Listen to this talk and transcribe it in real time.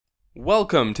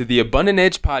Welcome to the Abundant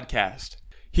Edge Podcast.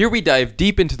 Here we dive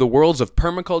deep into the worlds of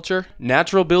permaculture,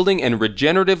 natural building, and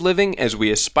regenerative living as we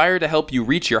aspire to help you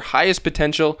reach your highest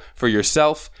potential for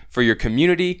yourself, for your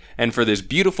community, and for this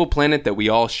beautiful planet that we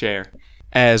all share.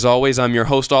 As always, I'm your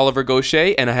host, Oliver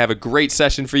Gaucher, and I have a great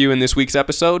session for you in this week's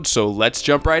episode, so let's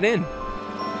jump right in.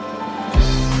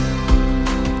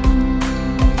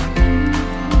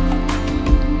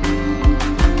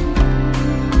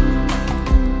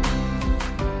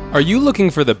 Are you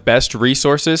looking for the best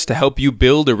resources to help you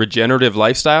build a regenerative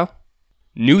lifestyle?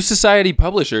 New Society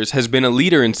Publishers has been a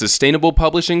leader in sustainable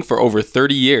publishing for over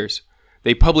 30 years.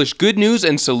 They publish good news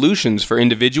and solutions for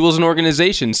individuals and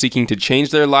organizations seeking to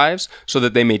change their lives so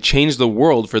that they may change the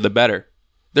world for the better.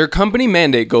 Their company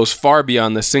mandate goes far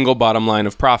beyond the single bottom line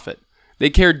of profit. They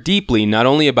care deeply not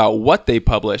only about what they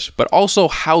publish, but also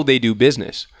how they do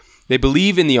business. They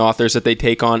believe in the authors that they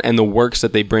take on and the works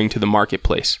that they bring to the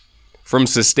marketplace. From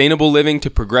sustainable living to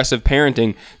progressive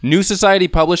parenting, New Society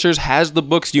Publishers has the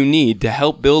books you need to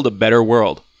help build a better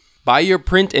world. Buy your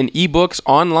print and ebooks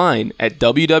online at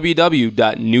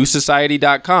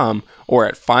www.newsociety.com or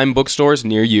at fine bookstores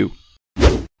near you.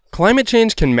 Climate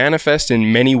change can manifest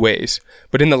in many ways,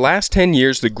 but in the last 10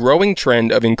 years, the growing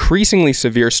trend of increasingly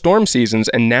severe storm seasons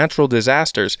and natural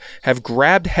disasters have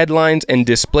grabbed headlines and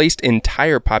displaced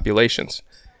entire populations.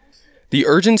 The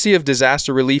urgency of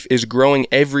disaster relief is growing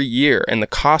every year, and the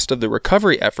cost of the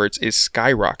recovery efforts is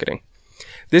skyrocketing.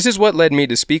 This is what led me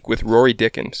to speak with Rory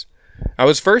Dickens. I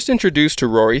was first introduced to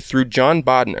Rory through John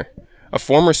Bodnar, a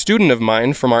former student of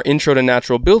mine from our Intro to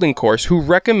Natural Building course who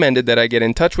recommended that I get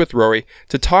in touch with Rory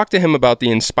to talk to him about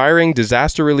the inspiring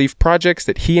disaster relief projects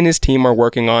that he and his team are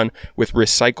working on with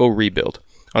RecycleRebuild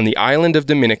on the island of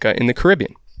Dominica in the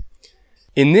Caribbean.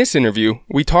 In this interview,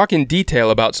 we talk in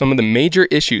detail about some of the major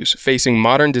issues facing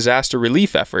modern disaster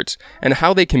relief efforts and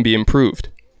how they can be improved.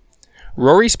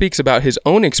 Rory speaks about his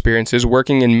own experiences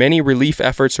working in many relief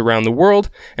efforts around the world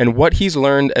and what he's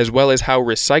learned, as well as how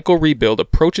RecycleRebuild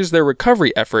approaches their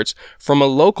recovery efforts from a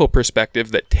local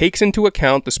perspective that takes into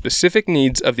account the specific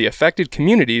needs of the affected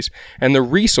communities and the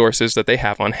resources that they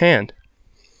have on hand.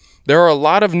 There are a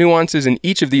lot of nuances in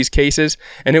each of these cases,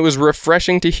 and it was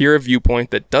refreshing to hear a viewpoint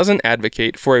that doesn't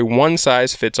advocate for a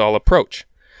one-size-fits-all approach.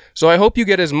 So I hope you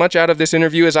get as much out of this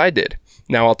interview as I did.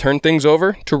 Now I'll turn things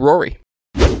over to Rory.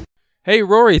 Hey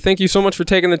Rory, thank you so much for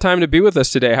taking the time to be with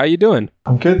us today. How you doing?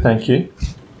 I'm good, thank you.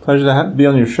 Pleasure to be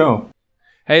on your show.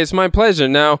 Hey, it's my pleasure.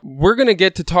 Now, we're going to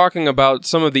get to talking about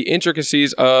some of the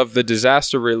intricacies of the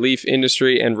disaster relief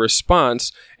industry and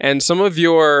response, and some of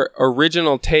your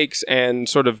original takes and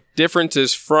sort of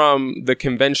differences from the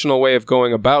conventional way of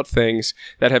going about things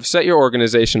that have set your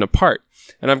organization apart.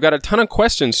 And I've got a ton of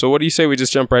questions, so what do you say we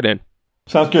just jump right in?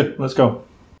 Sounds good. Let's go.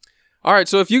 All right,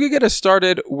 so if you could get us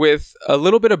started with a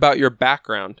little bit about your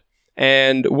background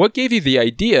and what gave you the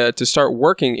idea to start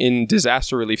working in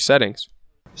disaster relief settings.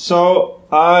 So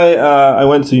I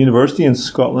went to university in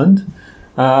Scotland,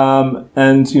 and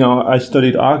I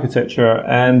studied architecture,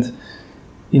 and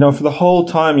for the whole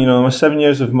time, my 7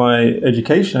 years of my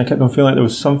education, I kept on feeling like there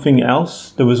was something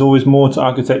else. There was always more to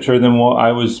architecture than what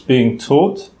I was being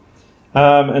taught,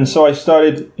 and so I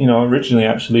started, originally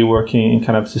actually working in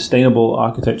kind of sustainable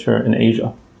architecture in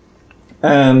Asia,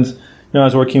 and I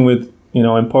was working with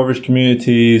impoverished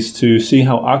communities to see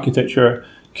how architecture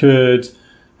could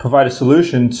provide a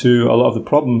solution to a lot of the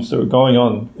problems that were going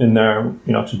on in their,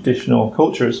 traditional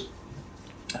cultures.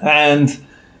 And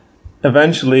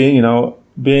eventually,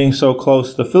 being so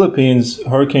close to the Philippines,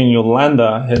 Hurricane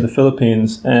Yolanda hit the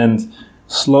Philippines, and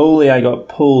slowly I got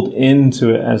pulled into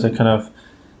it as a kind of,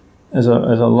 as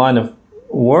a line of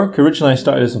work. Originally, I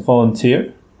started as a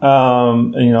volunteer. I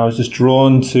was just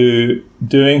drawn to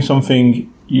doing something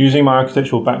using my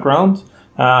architectural background,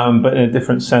 but in a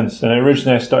different sense. And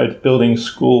originally I started building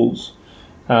schools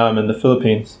in the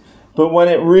Philippines. But when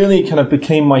it really kind of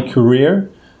became my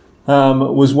career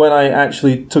was when I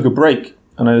actually took a break.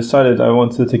 And I decided I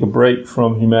wanted to take a break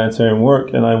from humanitarian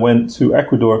work. And I went to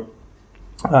Ecuador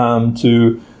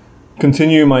to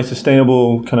continue my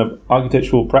sustainable kind of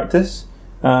architectural practice,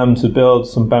 to build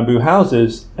some bamboo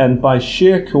houses. And by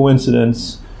sheer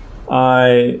coincidence,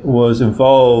 I was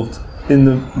involved in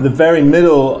the very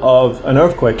middle of an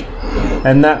earthquake,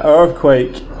 and that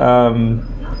earthquake,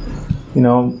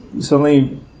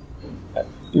 suddenly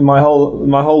my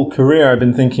whole career I've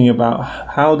been thinking about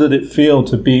how did it feel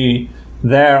to be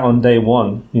there on day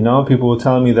one. People were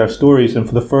telling me their stories, and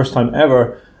for the first time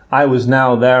ever, I was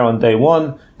now there on day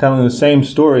one, telling the same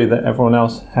story that everyone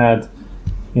else had,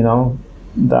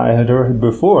 that I had heard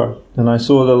before. And I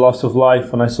saw the loss of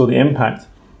life, and I saw the impact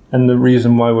and the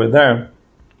reason why we're there.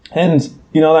 And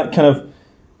that kind of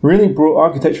really brought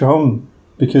architecture home,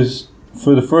 because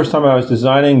for the first time I was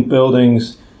designing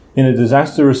buildings in a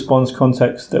disaster response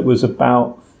context that was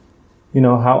about,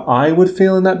 how I would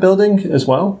feel in that building as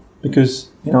well. Because,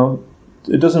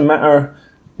 it doesn't matter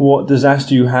what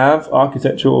disaster you have,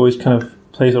 architecture always kind of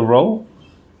plays a role.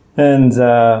 And,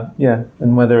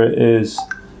 and whether it is,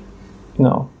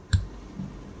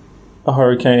 a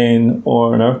hurricane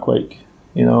or an earthquake,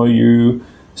 you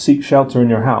seek shelter in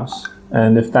your house.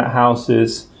 And if that house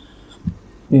is,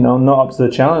 not up to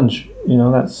the challenge,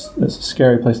 that's a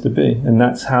scary place to be. And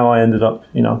that's how I ended up,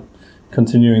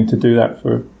 continuing to do that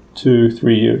for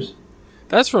 2-3 years.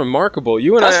 That's remarkable.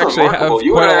 You and I actually have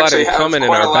quite a lot in common in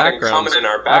our backgrounds.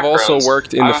 I've also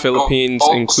worked in the Philippines,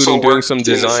 including doing some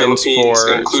designs for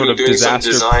sort of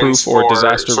disaster-proof or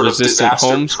disaster-resistant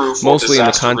homes, mostly in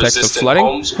the context of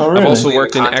flooding. Oh, really? I've also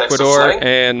worked in Ecuador,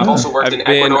 and I've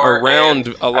been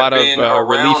around a lot of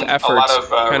relief efforts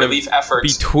kind of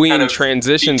between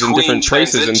transitions in different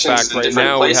places. In fact, right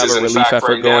now we have a relief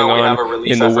effort going on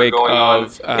in the wake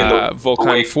of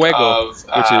Volcan Fuego,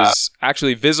 which is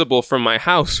actually visible from my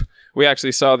house. We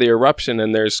actually saw the eruption,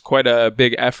 and there's quite a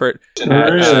big effort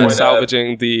at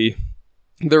salvaging the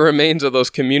remains of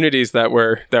those communities that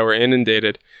were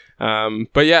inundated.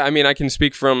 But yeah, I mean, I can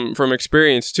speak from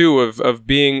experience too of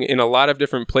being in a lot of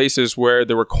different places where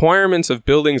the requirements of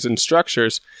buildings and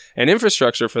structures and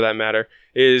infrastructure, for that matter,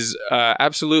 is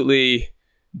absolutely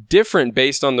different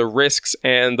based on the risks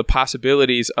and the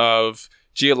possibilities of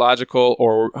geological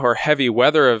or heavy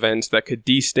weather events that could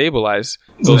destabilize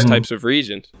those types of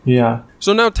regions. Yeah.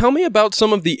 So now tell me about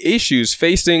some of the issues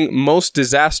facing most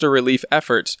disaster relief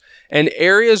efforts and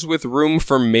areas with room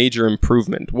for major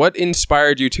improvement. What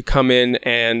inspired you to come in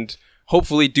and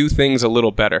hopefully do things a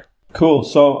little better? Cool.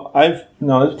 So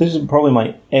this is probably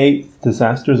my 8th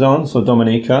disaster zone, so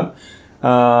Dominica.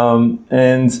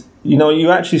 And you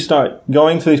actually start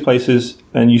going to these places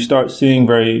and you start seeing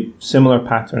very similar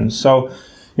patterns. So,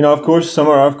 of course, some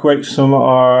are earthquakes, some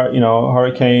are,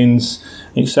 hurricanes,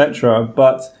 etc.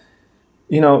 But,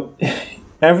 it's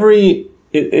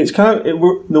kind of,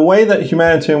 the way that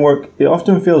humanitarian work, it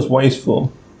often feels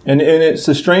wasteful. And it's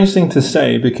a strange thing to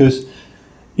say because,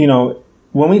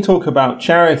 when we talk about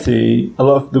charity,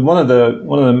 one of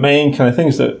the main kind of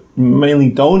things that mainly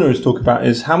donors talk about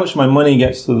is how much my money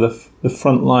gets to the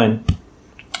front line,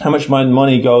 how much my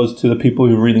money goes to the people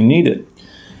who really need it.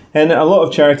 And a lot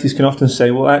of charities can often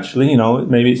say, well, actually,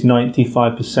 maybe it's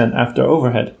 95% after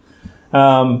overhead.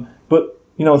 But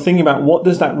thinking about what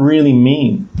does that really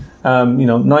mean?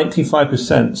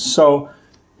 95%. So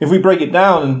if we break it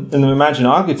down and imagine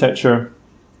architecture,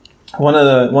 one of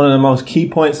the most key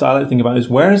points that I like to think about is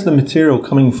where is the material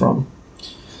coming from?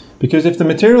 Because if the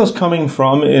material is coming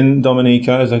from, in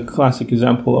Dominica, as a classic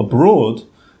example, abroad,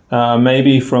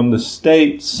 maybe from the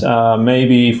States,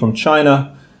 maybe from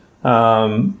China,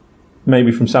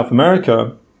 maybe from South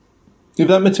America, if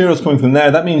that material is coming from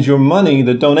there, that means your money,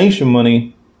 the donation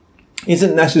money,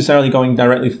 isn't necessarily going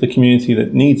directly to the community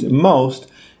that needs it most,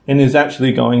 and is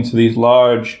actually going to these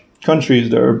large countries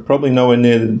that are probably nowhere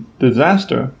near the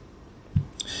disaster.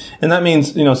 And that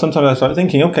means, sometimes I start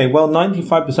thinking, okay, well,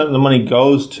 95% of the money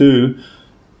goes to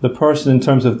the person in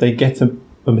terms of they get a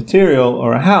material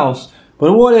or a house.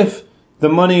 But what if the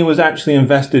money was actually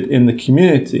invested in the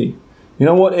community?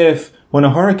 What if when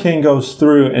a hurricane goes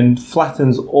through and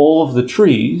flattens all of the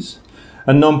trees,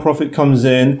 a non-profit comes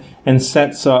in and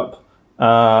sets up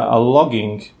a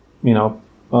logging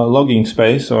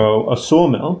space or a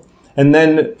sawmill, and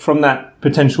then from that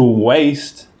potential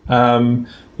waste,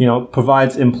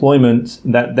 provides employment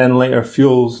that then later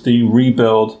fuels the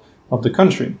rebuild of the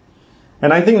country.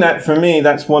 And I think that for me,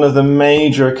 that's one of the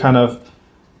major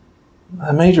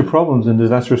problems in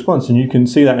disaster response. And you can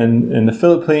see that in the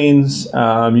Philippines.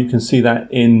 You can see that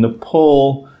in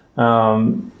Nepal.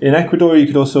 In Ecuador, you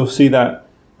could also see that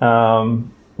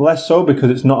less so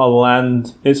because it's not a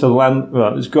land. It's a land.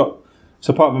 Well, it's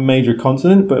a part of a major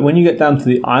continent. But when you get down to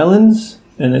the islands,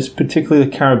 and it's particularly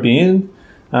the Caribbean,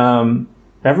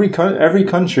 every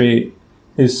country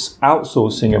is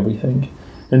outsourcing everything.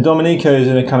 And Dominica is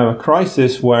in a kind of a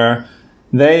crisis where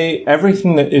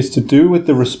everything that is to do with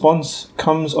the response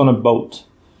comes on a boat.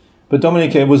 But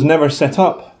Dominica was never set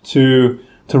up to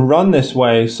run this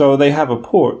way, so they have a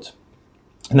port.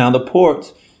 Now the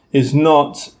port is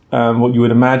not what you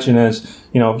would imagine as,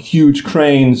 huge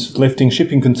cranes lifting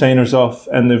shipping containers off,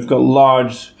 and they've got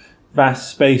large, vast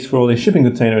space for all these shipping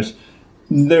containers.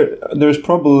 There's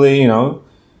probably,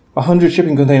 100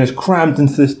 shipping containers crammed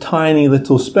into this tiny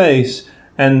little space,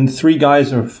 and 3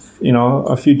 guys or,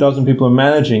 a few dozen people are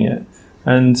managing it.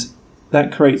 And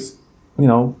that creates,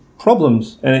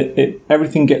 problems, and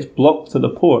everything gets blocked at the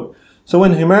port. So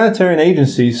when humanitarian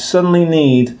agencies suddenly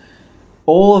need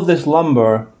all of this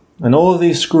lumber and all of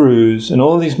these screws and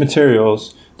all of these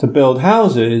materials to build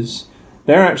houses,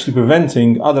 they're actually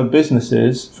preventing other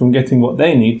businesses from getting what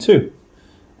they need too.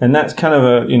 And that's kind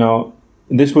of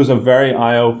this was a very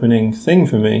eye-opening thing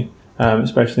for me,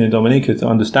 especially in Dominica, to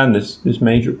understand this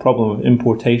major problem of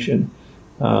importation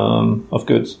of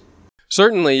goods.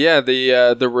 Certainly, yeah.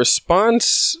 The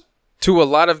response to a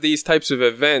lot of these types of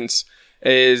events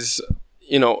is,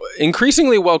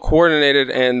 increasingly well coordinated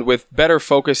and with better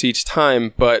focus each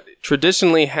time, but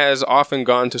traditionally has often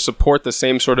gone to support the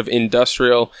same sort of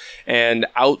industrial and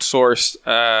outsourced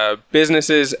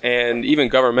businesses and even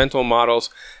governmental models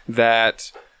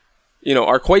that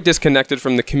are quite disconnected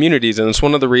from the communities. And it's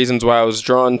one of the reasons why I was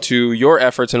drawn to your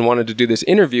efforts and wanted to do this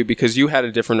interview, because you had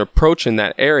a different approach in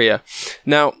that area.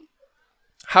 Now,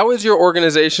 how is your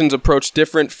organization's approach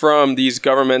different from these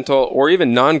governmental or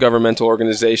even non-governmental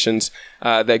organizations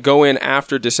that go in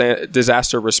after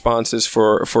disaster responses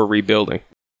for rebuilding?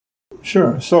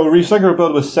 Sure. So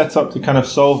RecycleRebuild was set up to kind of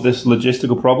solve this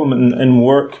logistical problem and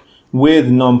work with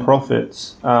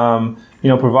non-profits,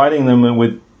 providing them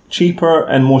with cheaper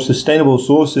and more sustainable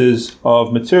sources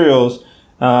of materials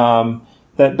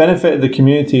that benefited the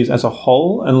communities as a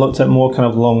whole and looked at more kind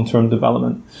of long-term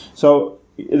development. So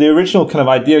the original kind of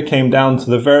idea came down to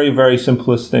the very, very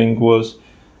simplest thing was,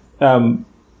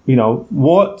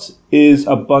 what is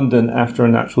abundant after a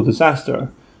natural disaster?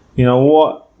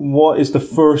 What is the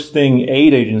first thing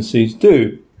aid agencies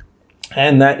do?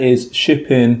 And that is ship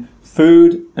in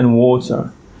food and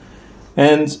water.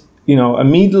 And,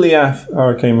 immediately after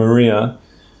Hurricane Maria,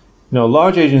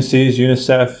 large agencies,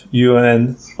 UNICEF,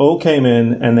 UN, all came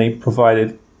in and they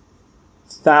provided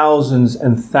thousands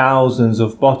and thousands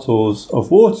of bottles of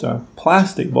water,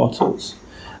 plastic bottles.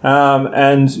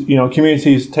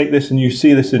 Communities take this, and you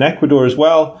see this in Ecuador as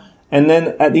well. And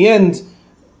then at the end,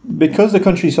 because the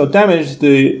country is so damaged,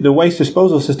 the waste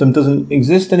disposal system doesn't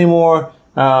exist anymore.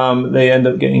 They end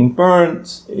up getting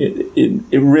burnt.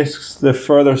 It risks the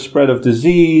further spread of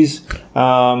disease.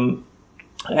 There's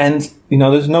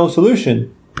no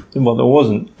solution. Well, there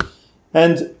wasn't.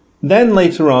 And then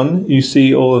later on, you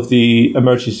see all of the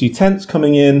emergency tents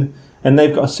coming in, and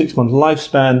they've got a 6-month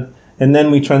lifespan. And then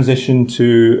we transition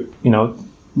to,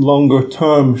 longer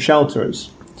term shelters.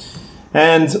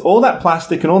 And all that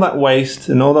plastic and all that waste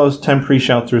and all those temporary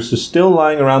shelters are still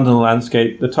lying around in the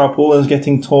landscape. The tarpaulins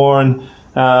getting torn,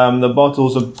 the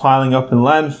bottles are piling up in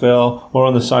landfill or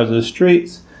on the sides of the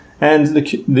streets. And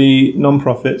the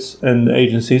non-profits and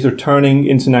agencies are turning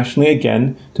internationally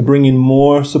again to bring in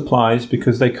more supplies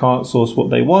because they can't source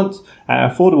what they want at an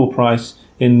affordable price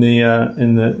in the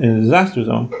disaster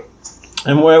zone.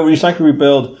 And where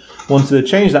RecycleRebuild wanted to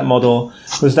change that model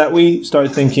was that we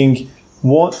started thinking,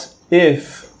 what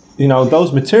if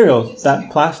those materials, that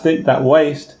plastic, that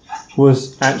waste,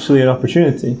 was actually an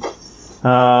opportunity?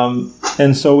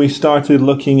 And so we started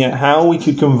looking at how we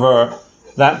could convert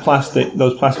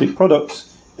those plastic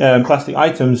products, plastic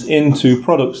items, into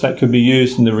products that could be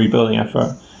used in the rebuilding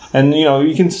effort. And,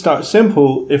 you can start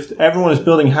simple. If everyone is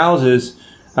building houses,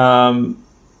 the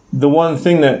one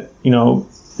thing that,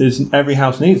 is every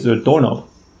house needs is a doorknob.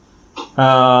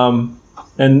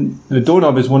 And the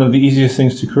doorknob is one of the easiest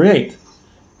things to create.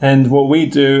 And what we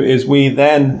do is we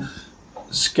then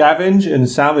scavenge and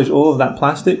salvage all of that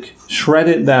plastic, shred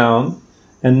it down,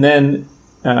 and then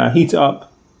heat it up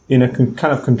in a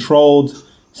kind of controlled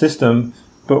system,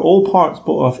 but all parts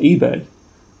bought off eBay,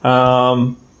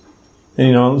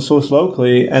 sourced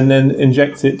locally, and then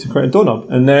inject it to create a doorknob.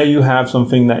 And there you have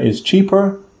something that is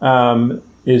cheaper,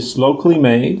 is locally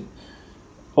made.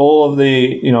 All of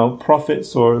the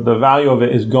profits or the value of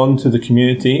it is gone to the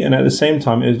community, and at the same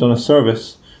time, it has done a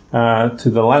service to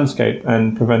the landscape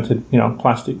and prevented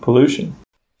plastic pollution.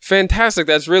 Fantastic.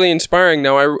 That's really inspiring.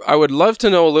 Now, I would love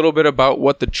to know a little bit about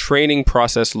what the training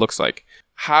process looks like.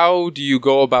 How do you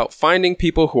go about finding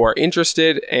people who are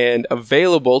interested and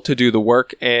available to do the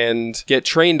work and get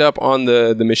trained up on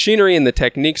the machinery and the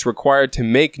techniques required to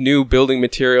make new building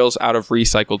materials out of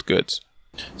recycled goods?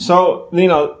 So,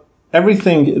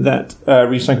 everything that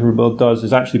RecycleRebuild does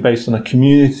is actually based on a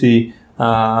community.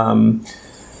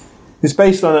 It's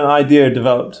based on an idea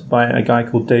developed by a guy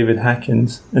called David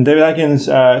Hackins. And David Hackins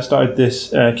started this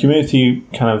community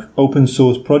kind of open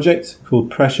source project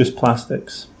called Precious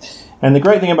Plastics. And the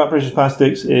great thing about Precious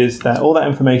Plastics is that all that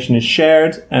information is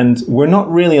shared, and we're not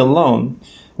really alone.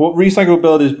 What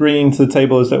RecycleRebuild is bringing to the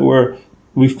table is that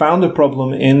we found a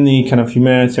problem in the kind of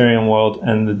humanitarian world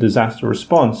and the disaster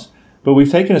response. But we've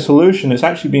taken a solution that's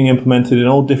actually being implemented in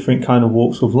all different kind of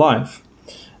walks of life.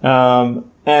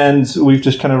 And we've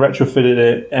just kind of retrofitted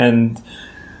it and,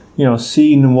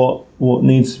 seen what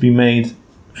needs to be made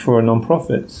for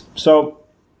non-profits. So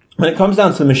when it comes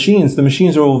down to the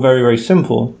machines are all very, very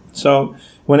simple. So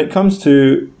when it comes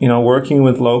to, working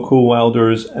with local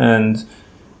welders and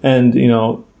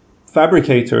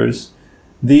fabricators,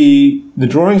 the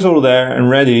drawings are all there and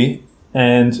ready,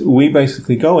 and we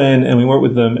basically go in and we work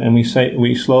with them and we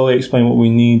slowly explain what we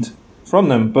need from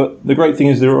them. But the great thing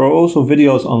is there are also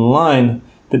videos online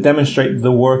that demonstrate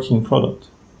the working product.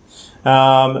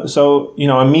 So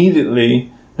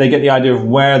immediately they get the idea of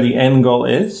where the end goal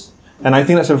is. And I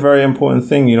think that's a very important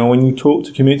thing. When you talk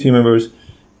to community members,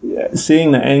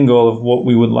 seeing the end goal of what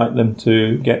we would like them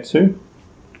to get to.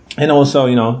 And also,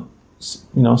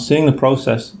 seeing the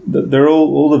process. They're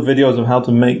all the videos of how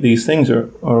to make these things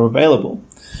are available.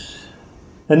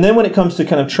 And then when it comes to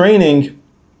kind of training,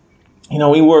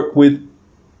 we work with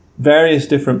various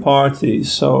different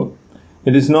parties. So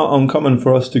it is not uncommon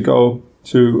for us to go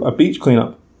to a beach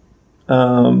cleanup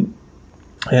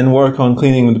and work on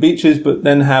cleaning the beaches, but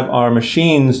then have our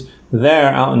machines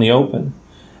there out in the open.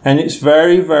 And it's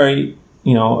very, very,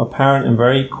 apparent and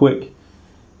very quick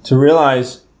to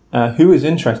realize who is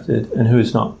interested and who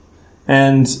is not.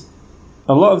 And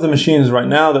a lot of the machines right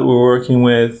now that we're working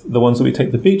with, the ones that we take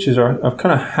to the beaches, are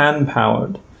kind of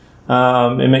hand-powered.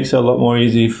 It makes it a lot more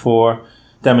easy for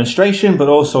demonstration, but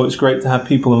also it's great to have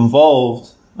people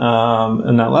involved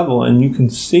in that level. And you can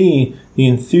see the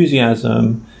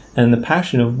enthusiasm and the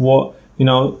passion of what,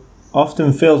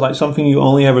 often feels like something you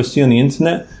only ever see on the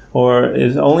internet or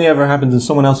is only ever happens in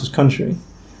someone else's country.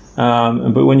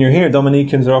 But when you're here,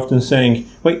 Dominicans are often saying,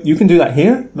 wait, you can do that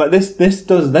here? Like this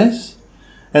does this?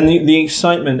 And the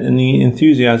excitement and the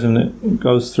enthusiasm that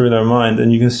goes through their mind,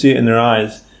 and you can see it in their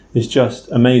eyes, is just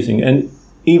amazing. And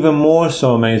even more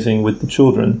so amazing with the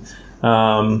children.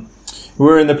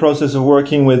 We're in the process of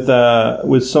working with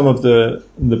some of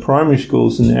the primary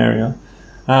schools in the area.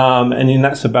 And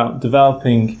that's about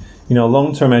developing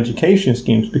long-term education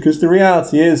schemes, because the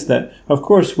reality is that, of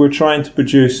course, we're trying to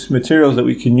produce materials that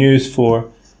we can use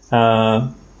for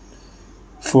the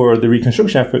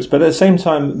reconstruction efforts, but at the same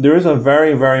time, there is a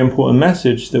very, very important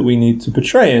message that we need to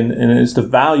portray, and it's the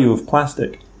value of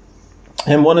plastic.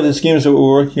 And one of the schemes that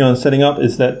we're working on setting up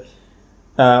is that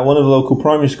one of the local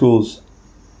primary schools,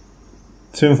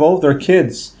 to involve their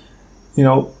kids,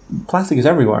 plastic is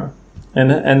everywhere. And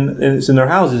it's in their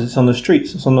houses, it's on the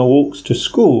streets, it's on the walks to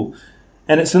school,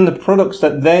 and it's in the products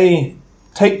that they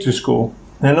take to school.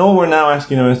 And all we're now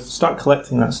asking them is to start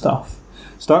collecting that stuff.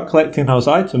 Start collecting those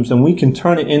items, and we can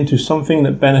turn it into something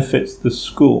that benefits the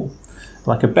school,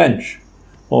 like a bench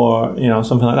or,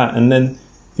 something like that. And then,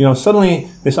 suddenly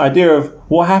this idea of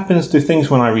what happens to things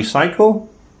when I recycle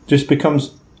just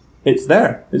becomes, it's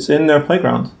there, it's in their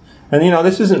playground. And,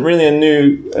 this isn't really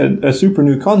a super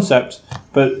new concept,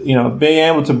 but, being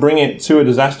able to bring it to a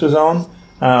disaster zone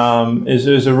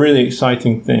is a really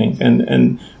exciting thing.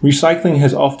 And recycling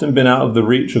has often been out of the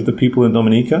reach of the people in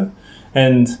Dominica.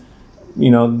 And,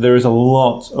 there is a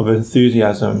lot of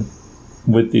enthusiasm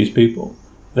with these people.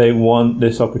 They want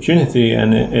this opportunity,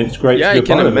 and it's great to be a part of it.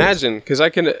 Yeah, I can imagine, because I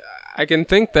can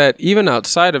think that even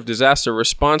outside of disaster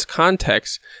response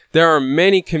contexts, there are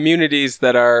many communities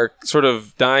that are sort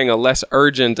of dying a less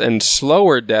urgent and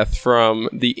slower death from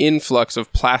the influx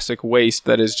of plastic waste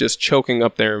that is just choking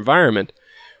up their environment.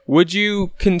 Would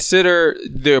you consider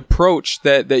the approach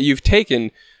that you've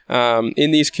taken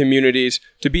in these communities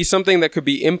to be something that could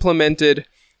be implemented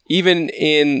even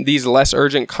in these less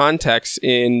urgent contexts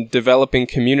in developing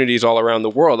communities all around the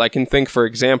world? I can think, for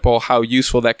example, how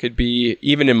useful that could be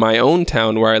even in my own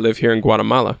town where I live here in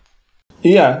Guatemala.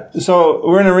 Yeah, so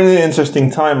we're in a really interesting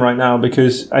time right now,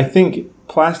 because I think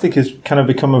plastic has kind of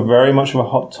become very much of a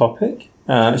hot topic,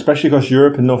 especially across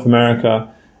Europe and North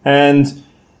America. And,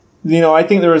 I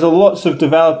think there is lots of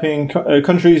developing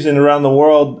countries around the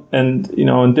world and,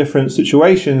 in different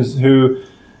situations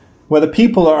where the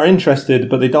people are interested,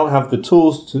 but they don't have the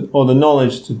tools or the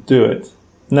knowledge to do it.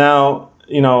 Now,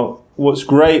 what's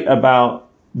great about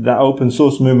the open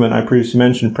source movement I previously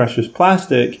mentioned, Precious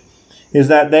Plastic, is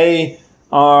that they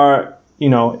are,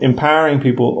 empowering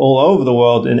people all over the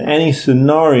world in any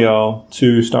scenario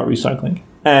to start recycling.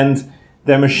 And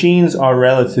their machines are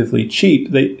relatively cheap.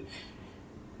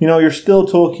 You're still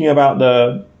talking about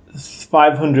the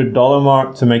 $500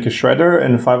 mark to make a shredder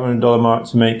and $500 mark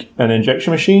to make an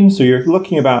injection machine. So you're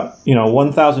looking about,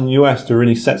 1,000 US to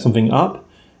really set something up.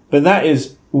 But that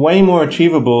is way more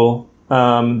achievable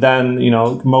than,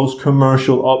 most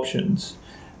commercial options.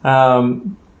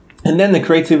 And then the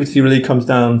creativity really comes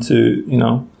down to,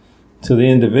 to the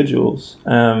individuals.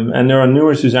 And there are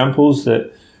numerous examples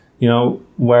that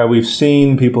where we've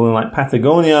seen people in like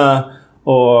Patagonia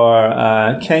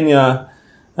or Kenya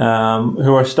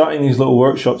who are starting these little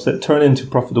workshops that turn into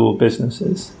profitable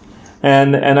businesses.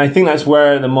 And I think that's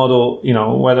where the model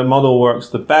works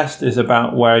the best, is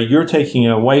about where you're taking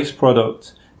a waste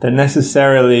product that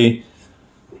necessarily,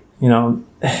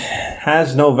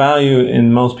 has no value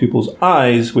in most people's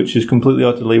eyes, which is completely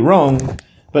utterly wrong,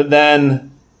 but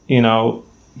then,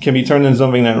 can be turned into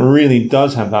something that really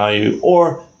does have value,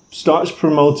 or starts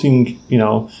promoting,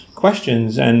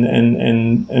 questions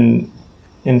and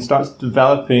starts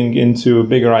developing into a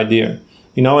bigger idea.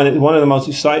 And one of the most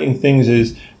exciting things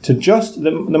is to just,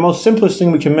 the most simplest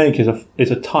thing we can make is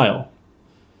a tile.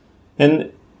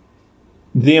 And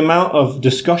the amount of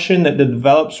discussion that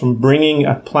develops from bringing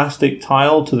a plastic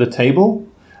tile to the table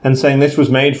and saying this was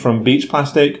made from beach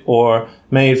plastic, or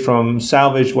made from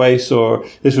salvage waste, or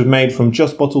this was made from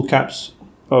just bottle caps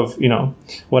of,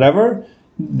 whatever,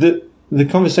 the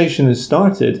conversation has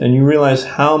started, and you realize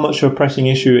how much of a pressing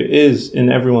issue it is in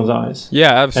everyone's eyes.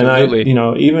 Yeah, absolutely.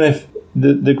 And even if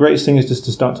the greatest thing is just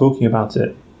to start talking about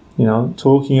it,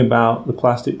 talking about the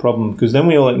plastic problem, because then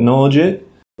we all acknowledge it.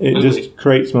 It just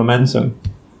creates momentum.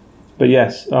 But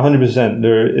yes, 100%.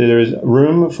 There is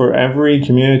room for every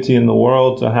community in the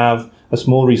world to have a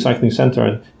small recycling center.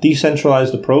 And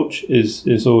decentralized approach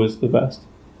is always the best.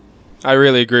 I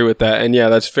really agree with that. And yeah,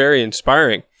 that's very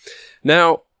inspiring.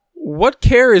 Now, what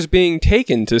care is being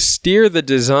taken to steer the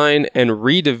design and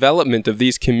redevelopment of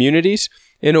these communities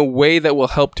in a way that will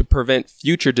help to prevent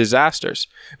future disasters?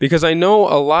 Because I know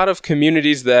a lot of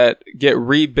communities that get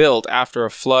rebuilt after a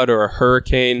flood or a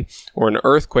hurricane or an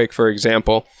earthquake, for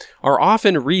example, are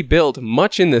often rebuilt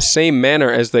much in the same manner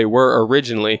as they were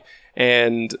originally.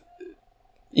 And,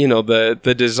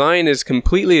 the design is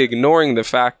completely ignoring the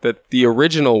fact that the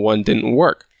original one didn't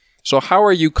work. So how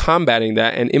are you combating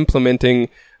that and implementing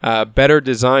better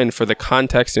design for the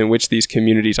context in which these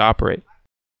communities operate?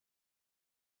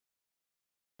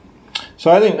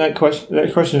 So I think that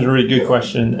question is a really good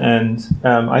question, and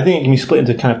I think it can be split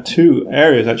into kind of two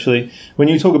areas, actually. When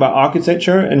you talk about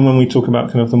architecture and when we talk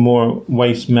about kind of the more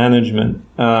waste management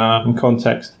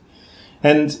context.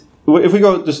 And if we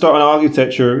go to start on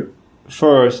architecture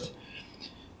first,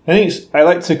 I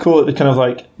like to call it the kind of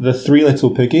like the three little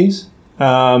piggies,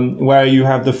 where you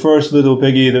have the first little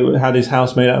piggy that had his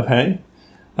house made out of hay,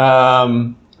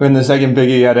 and the second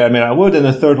piggy had it made out of wood, and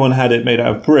the third one had it made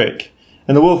out of brick.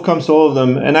 And the wolf comes to all of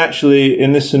them, and actually,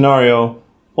 in this scenario,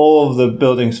 all of the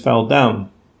buildings fell down.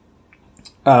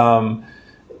 I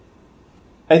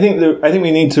think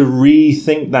we need to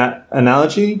rethink that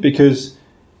analogy, because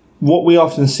what we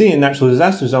often see in natural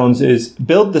disaster zones is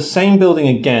build the same building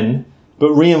again,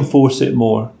 but reinforce it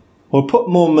more, or put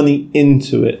more money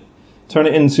into it, turn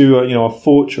it into a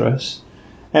fortress.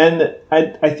 And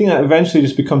I think that eventually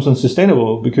just becomes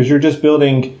unsustainable, because you're just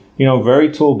building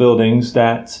very tall buildings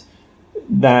that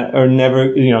are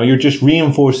never, you're just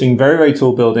reinforcing very, very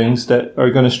tall buildings that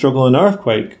are going to struggle in an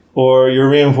earthquake, or you're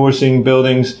reinforcing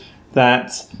buildings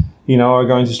that, are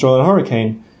going to struggle in a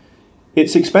hurricane.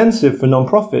 It's expensive for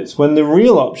non-profits, when the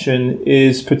real option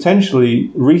is potentially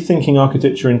rethinking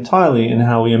architecture entirely and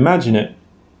how we imagine it.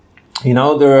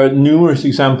 There are numerous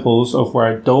examples of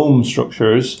where dome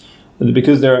structures,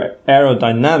 because they're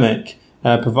aerodynamic,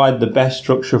 provide the best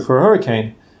structure for a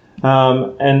hurricane.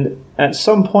 And at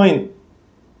some point,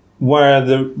 where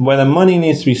the money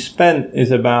needs to be spent is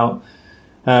about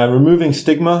removing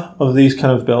stigma of these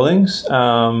kind of buildings.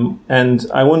 And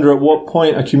I wonder at what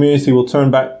point a community will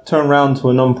turn around to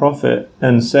a non-profit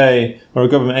and say, or a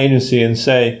government agency, and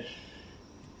say,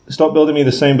 stop building me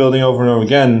the same building over and over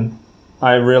again.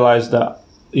 I realize that,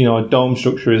 a dome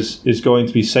structure is going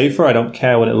to be safer. I don't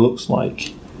care what it looks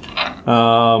like.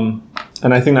 And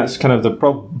I think that's kind of the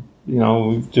problem.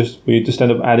 We just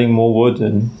end up adding more wood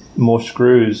and more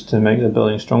screws to make the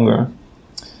building stronger.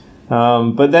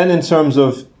 But then in terms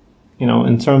of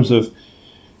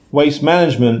waste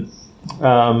management,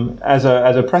 as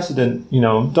a precedent,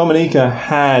 Dominica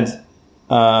had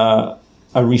a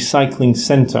recycling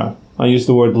center. I use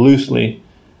the word loosely.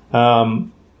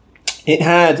 It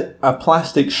had a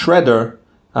plastic shredder,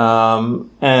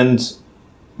 and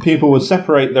people would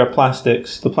separate their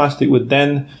plastics. The plastic would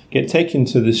then get taken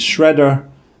to this shredder,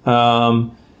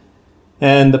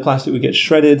 and the plastic would get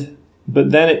shredded. But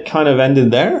then it kind of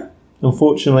ended there.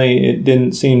 Unfortunately, it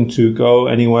didn't seem to go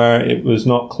anywhere. It was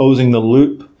not closing the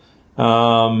loop,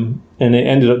 and it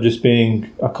ended up just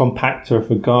being a compactor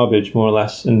for garbage, more or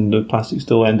less, and the plastic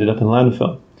still ended up in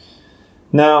landfill.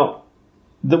 Now,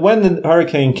 when the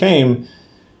hurricane came,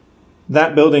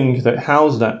 that building that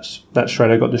housed that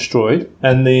shredder got destroyed,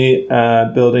 and the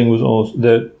building was also,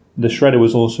 the the shredder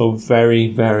was also very,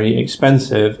 very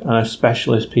expensive and a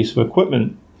specialist piece of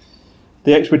equipment.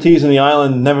 The expertise on the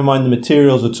island, never mind the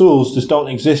materials or tools, just don't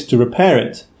exist to repair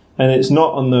it. And it's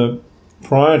not on the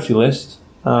priority list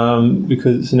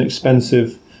because it's an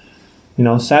expensive,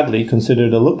 sadly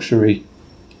considered a luxury.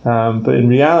 But in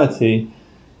reality,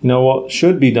 what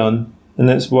should be done, and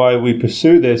that's why we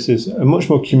pursue this, is a much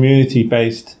more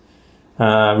community-based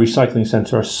recycling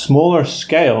center, a smaller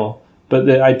scale, but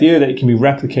the idea that it can be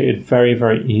replicated very,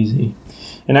 very easy.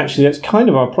 And actually, that's kind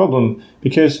of our problem,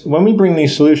 because when we bring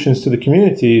these solutions to the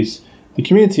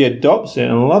community adopts it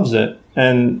and loves it.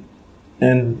 And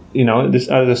this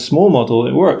as a small model,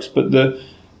 it works. But the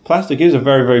plastic is a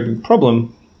very, very big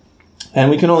problem. And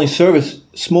we can only service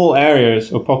small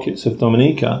areas or pockets of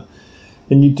Dominica.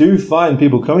 And you do find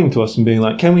people coming to us and being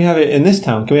like, can we have it in this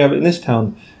town? Can we have it in this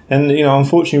town? And,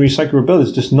 unfortunately, RecycleRebuild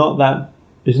is just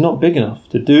is not big enough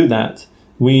to do that.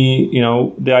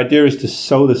 The idea is to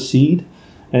sow the seed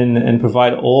and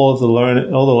provide all the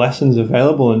lessons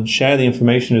available and share the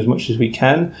information as much as we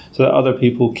can so that other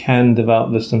people can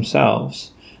develop this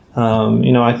themselves.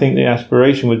 I think the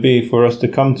aspiration would be for us to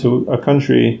come to a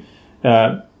country,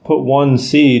 put one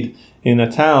seed in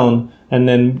a town, and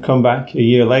then come back a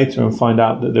year later and find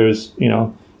out that there's,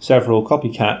 several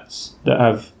copycats that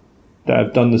have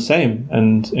done the same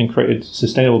and created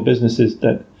sustainable businesses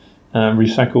that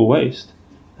recycle waste.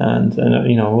 And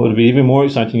it would be even more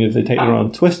exciting if they take their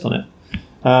own twist on it.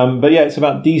 But yeah, it's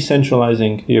about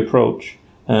decentralizing the approach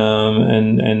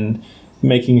and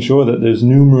making sure that there's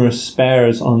numerous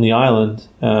spares on the island,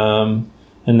 and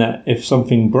that if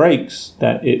something breaks,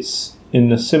 that it's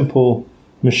in a simple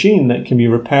machine that can be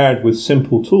repaired with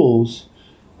simple tools,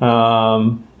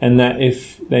 and that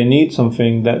if they need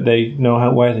something, that they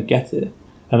know where to get it.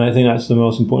 And I think that's the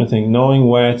most important thing, knowing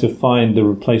where to find the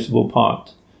replaceable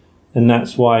part. And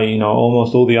that's why,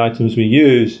 almost all the items we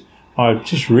use are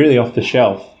just really off the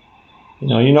shelf.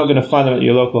 You're not going to find them at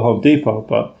your local Home Depot,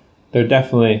 but they're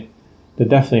definitely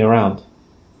around.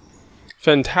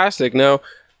 Fantastic. Now,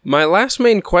 my last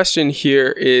main question here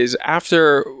is,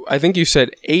 after, I think you said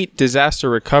 8 disaster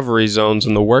recovery zones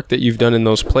and the work that you've done in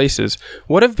those places,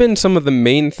 what have been some of the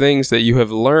main things that you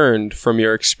have learned from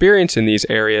your experience in these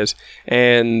areas,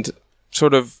 and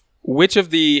sort of which of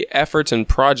the efforts and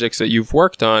projects that you've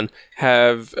worked on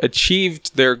have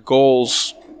achieved their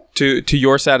goals to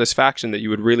your satisfaction that you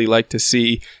would really like to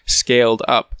see scaled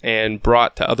up and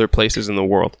brought to other places in the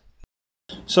world?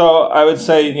 So I would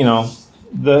say,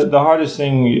 the hardest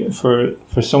thing for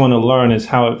someone to learn is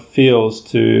how it feels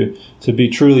to be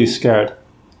truly scared.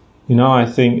 I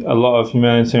think a lot of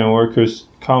humanitarian workers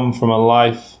come from a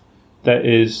life that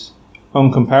is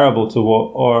uncomparable to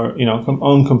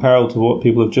what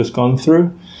people have just gone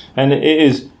through, and it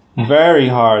is very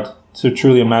hard to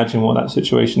truly imagine what that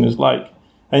situation is like.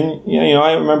 And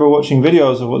I remember watching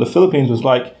videos of what the Philippines was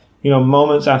like,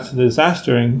 moments after the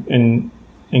disaster, and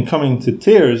coming to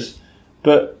tears,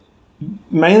 but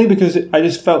mainly because I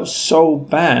just felt so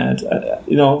bad,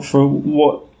 for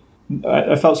what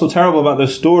I felt so terrible about their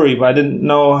story, but I didn't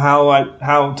know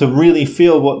how to really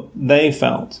feel what they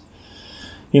felt.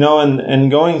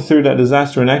 And going through that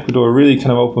disaster in Ecuador really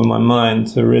kind of opened my mind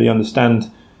to really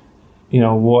understand,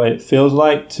 what it feels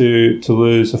like to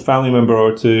lose a family member,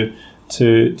 or to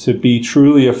be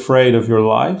truly afraid of your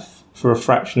life for a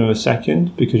fraction of a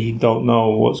second because you don't know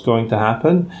what's going to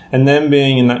happen. And then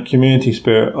being in that community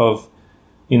spirit of,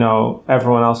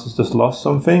 everyone else has just lost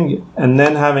something, and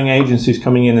then having agencies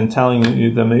coming in and telling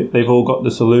you they've all got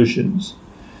the solutions.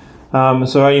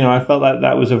 So I felt like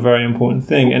that was a very important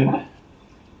thing. And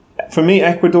for me,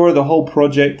 Ecuador, the whole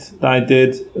project that I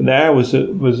did there was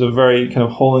a very kind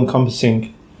of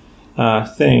whole-encompassing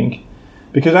thing,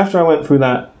 because after I went through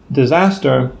that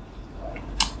disaster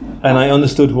and I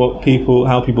understood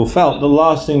how people felt, the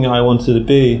last thing I wanted to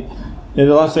be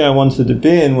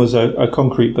in was a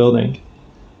concrete building.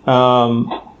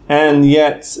 And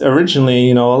yet,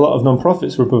 originally, a lot of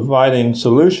nonprofits were providing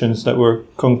solutions that were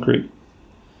concrete.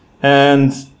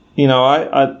 And,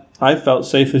 I felt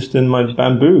safest in my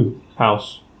bamboo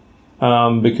house,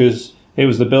 because it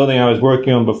was the building I was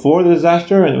working on before the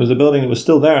disaster, and it was the building that was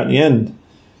still there at the end.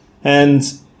 And,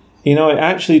 it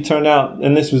actually turned out,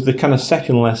 and this was the kind of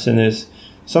second lesson, is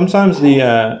sometimes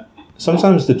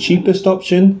the cheapest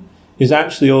option is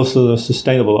actually also the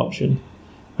sustainable option.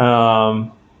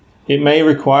 It may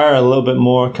require a little bit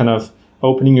more kind of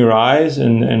opening your eyes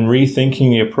and rethinking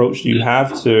the approach you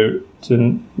have to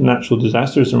natural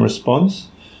disasters and response.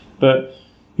 But,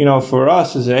 for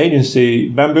us as an agency,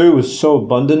 bamboo was so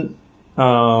abundant,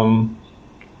 and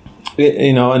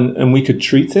we could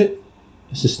treat it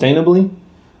sustainably.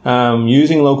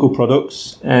 using local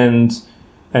products and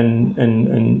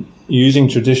using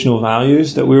traditional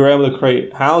values, that we were able to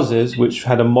create houses which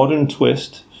had a modern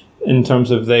twist in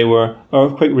terms of they were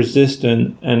earthquake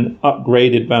resistant and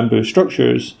upgraded bamboo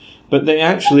structures, but they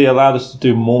actually allowed us to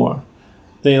do more.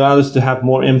 They allowed us to have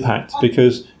more impact,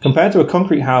 because compared to a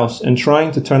concrete house and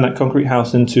trying to turn that concrete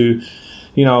house into,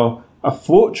 a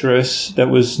fortress that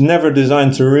was never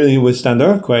designed to really withstand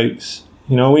earthquakes,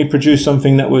 we produced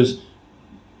something that was,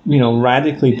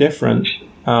 radically different,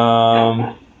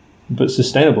 but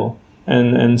sustainable,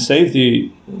 and saved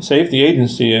the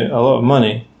agency a lot of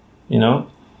money, and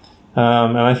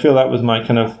I feel that was my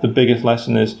kind of the biggest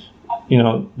lesson is,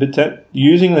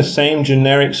 using the same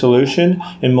generic solution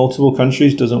in multiple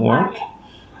countries doesn't work.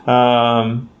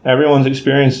 Everyone's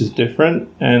experience is different,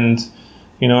 and,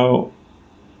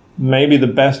 maybe the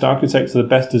best architect or the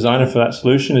best designer for that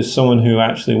solution is someone who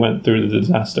actually went through the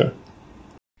disaster.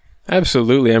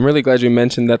 Absolutely. I'm really glad you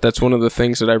mentioned that. That's one of the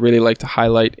things that I really like to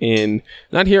highlight in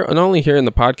not only here in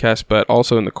the podcast, but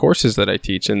also in the courses that I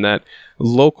teach, and that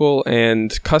local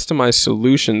and customized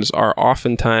solutions are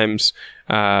oftentimes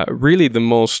really the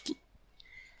most,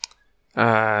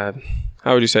 how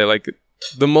would you say, like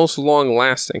the most long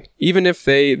lasting, even if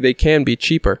they can be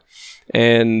cheaper.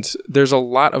 And there's a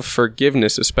lot of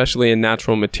forgiveness, especially in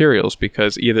natural materials,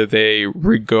 because either they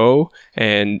go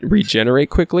and regenerate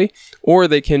quickly, or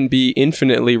they can be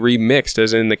infinitely remixed,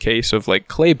 as in the case of like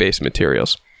clay-based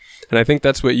materials. And I think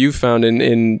that's what you've found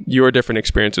in your different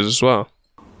experiences as well.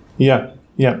 Yeah.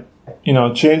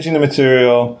 Changing the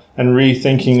material and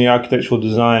rethinking the architectural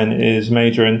design is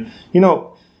major. And,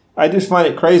 I just find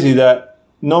it crazy that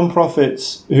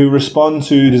non-profits who respond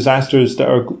to disasters that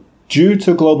are due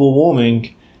to global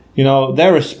warming,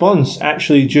 their response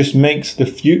actually just makes the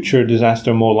future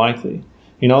disaster more likely.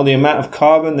 The amount of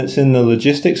carbon that's in the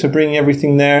logistics of bringing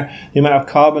everything there, the amount of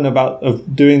carbon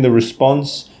of doing the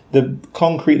response, the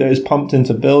concrete that is pumped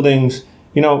into buildings,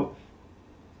 are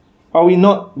we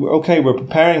not, okay, we're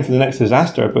preparing for the next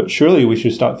disaster, but surely we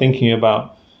should start thinking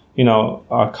about,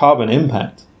 our carbon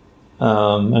impact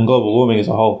and global warming as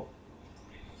a whole.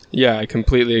 Yeah, I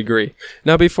completely agree.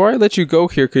 Now, before I let you go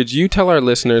here, could you tell our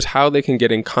listeners how they can get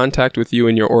in contact with you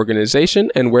and your organization,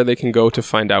 and where they can go to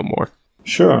find out more?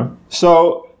 Sure.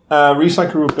 So,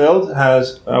 RecycleRebuild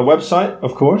has a website,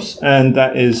 of course, and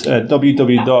that is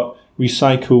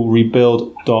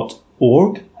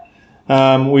www.recyclerebuild.org.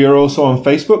 We are also on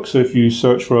Facebook, so if you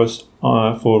search for us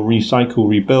for Recycle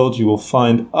Rebuild, you will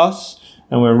find us.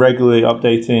 And we're regularly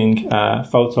updating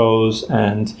photos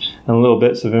and little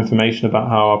bits of information about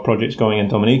how our project's going in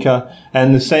Dominica.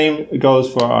 And the same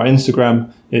goes for our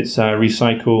Instagram. It's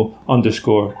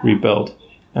recycle_rebuild.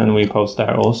 And we post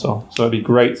there also. So it'd be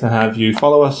great to have you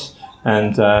follow us.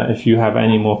 And if you have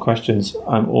any more questions,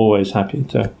 I'm always happy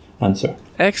to answer.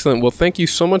 Excellent. Well, thank you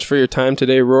so much for your time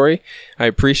today, Rory. I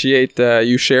appreciate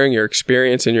you sharing your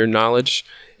experience and your knowledge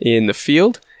in the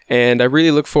field. And I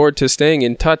really look forward to staying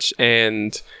in touch.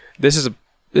 And this is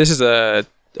a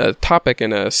topic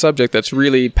and a subject that's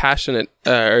really passionate,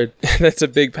 that's a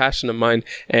big passion of mine.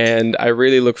 And I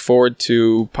really look forward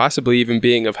to possibly even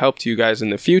being of help to you guys in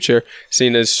the future,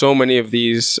 seeing as so many of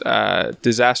these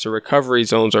disaster recovery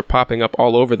zones are popping up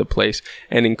all over the place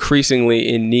and increasingly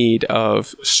in need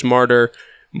of smarter,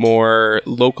 more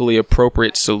locally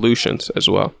appropriate solutions as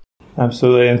well.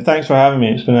 Absolutely, and thanks for having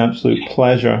me. It's been an absolute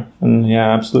pleasure. And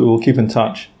yeah, absolutely, we'll keep in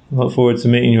touch. I look forward to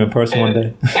meeting you in person one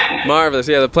day. Marvelous.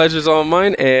 Yeah, the pleasure's all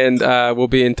mine, and we'll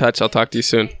be in touch. I'll talk to you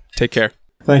soon. Take care.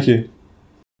 Thank you.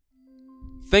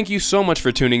 Thank you so much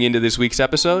for tuning into this week's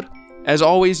episode. As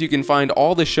always, you can find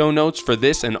all the show notes for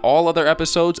this and all other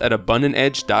episodes at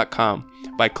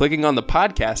abundantedge.com by clicking on the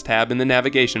podcast tab in the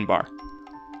navigation bar.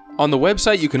 On the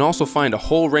website, you can also find a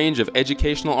whole range of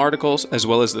educational articles, as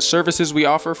well as the services we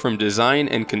offer from design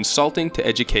and consulting to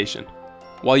education.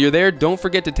 While you're there, don't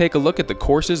forget to take a look at the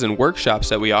courses and workshops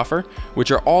that we offer,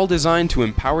 which are all designed to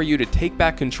empower you to take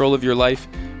back control of your life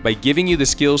by giving you the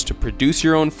skills to produce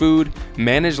your own food,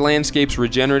 manage landscapes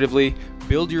regeneratively,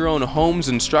 build your own homes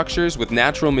and structures with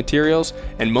natural materials,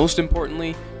 and most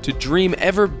importantly, to dream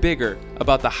ever bigger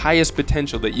about the highest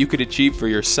potential that you could achieve for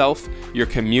yourself, your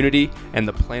community, and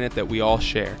the planet that we all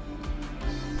share.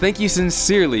 Thank you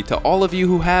sincerely to all of you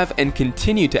who have and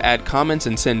continue to add comments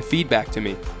and send feedback to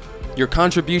me. Your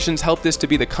contributions help this to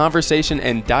be the conversation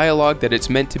and dialogue that it's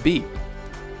meant to be.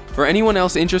 For anyone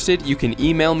else interested, you can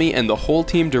email me and the whole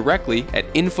team directly at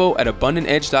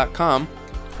info@abundantedge.com,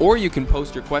 or you can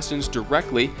post your questions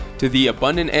directly to the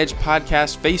Abundant Edge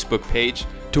Podcast Facebook page,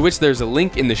 to which there's a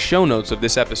link in the show notes of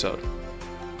this episode.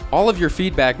 All of your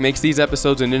feedback makes these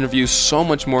episodes and interviews so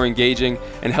much more engaging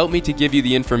and help me to give you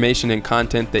the information and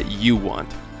content that you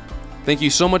want. Thank you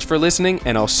so much for listening,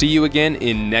 and I'll see you again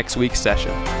in next week's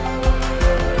session.